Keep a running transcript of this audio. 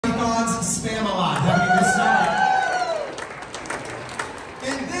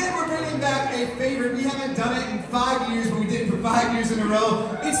a favorite. We haven't done it in 5 years, but we did it for 5 years in a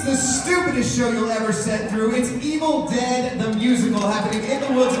row. It's the stupidest show you'll ever sit through. It's Evil Dead, the musical, happening in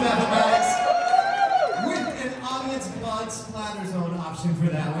the woods of Appomattox, with an audience blood splatter zone option for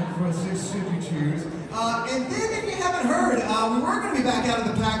that one, for should you choose. And then, if you haven't heard, we were going to be back out of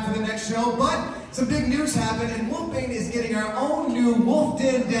the pack for the next show, but some big news happened, and Wolfbane is getting our own new Wolf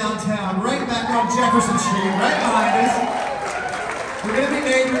Den downtown, right back on Jefferson Street, right behind us. We're going to be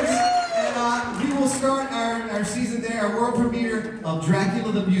neighbors, and we will start our season there. Our world premiere of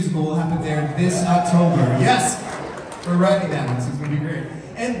Dracula the Musical will happen there this October. Yes, we're writing that one, so it's going to be great.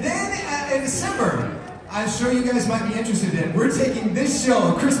 And then in December, I'm sure you guys might be interested in, we're taking this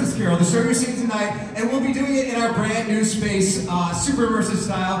show, A Christmas Carol, the show you're seeing tonight, and we'll be doing it in our brand new space, super immersive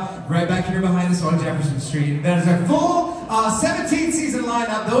style, right back here behind us on Jefferson Street. That is our full 17th season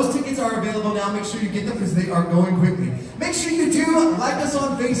lineup. Those tickets are available now. Make sure you get them because they are going quickly. Make sure you do like us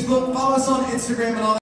on Facebook, follow us on Instagram, and all that.